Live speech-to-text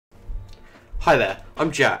Hi there,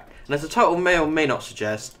 I'm Jack, and as the title may or may not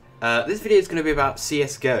suggest, this video is going to be about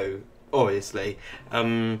CSGO, obviously.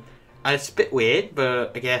 And it's a bit weird,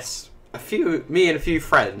 but I guess me and a few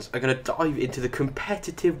friends are going to dive into the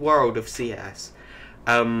competitive world of CS.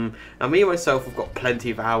 Now me and myself have got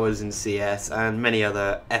plenty of hours in CS and many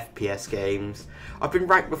other FPS games. I've been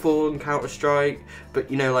ranked before in Counter-Strike,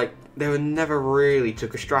 but you know, like, they never really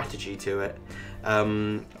took a strategy to it.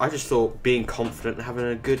 I just thought being confident and having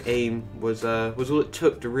a good aim was all it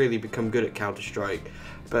took to really become good at Counter-Strike,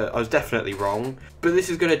 but I was definitely wrong. But this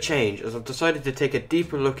is going to change as I've decided to take a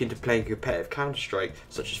deeper look into playing competitive Counter-Strike,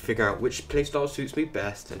 such as figuring out which playstyle suits me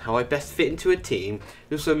best and how I best fit into a team.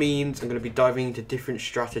 It also means I'm going to be diving into different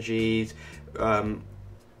strategies,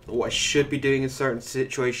 what I should be doing in certain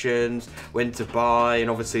situations, when to buy, and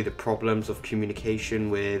obviously the problems of communication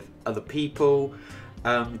with other people.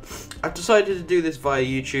 I've decided to do this via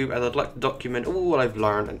YouTube as I'd like to document all what I've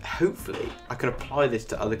learned, and hopefully I can apply this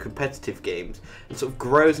to other competitive games and sort of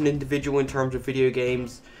grow as an individual in terms of video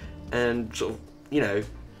games and sort of, you know,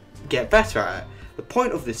 get better at it. The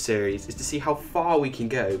point of this series is to see how far we can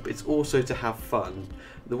go, but it's also to have fun.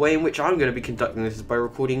 The way in which I'm going to be conducting this is by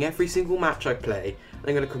recording every single match I play, and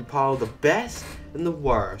I'm going to compile the best and the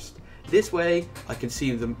worst. This way I can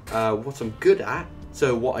see what I'm good at,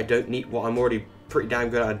 so what I don't need, what I'm already pretty damn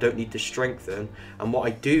good at, I don't need to strengthen, and what I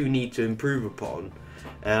do need to improve upon.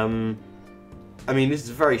 I mean, this is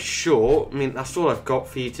very short. I mean, that's all I've got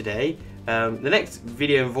for you today. The next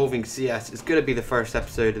video involving CS is going to be the first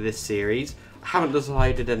episode of this series. I haven't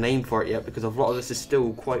decided a name for it yet because a lot of this is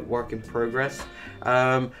still quite work in progress,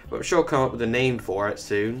 but I'm sure I'll come up with a name for it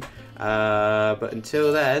soon. But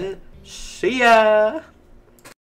until then, see ya!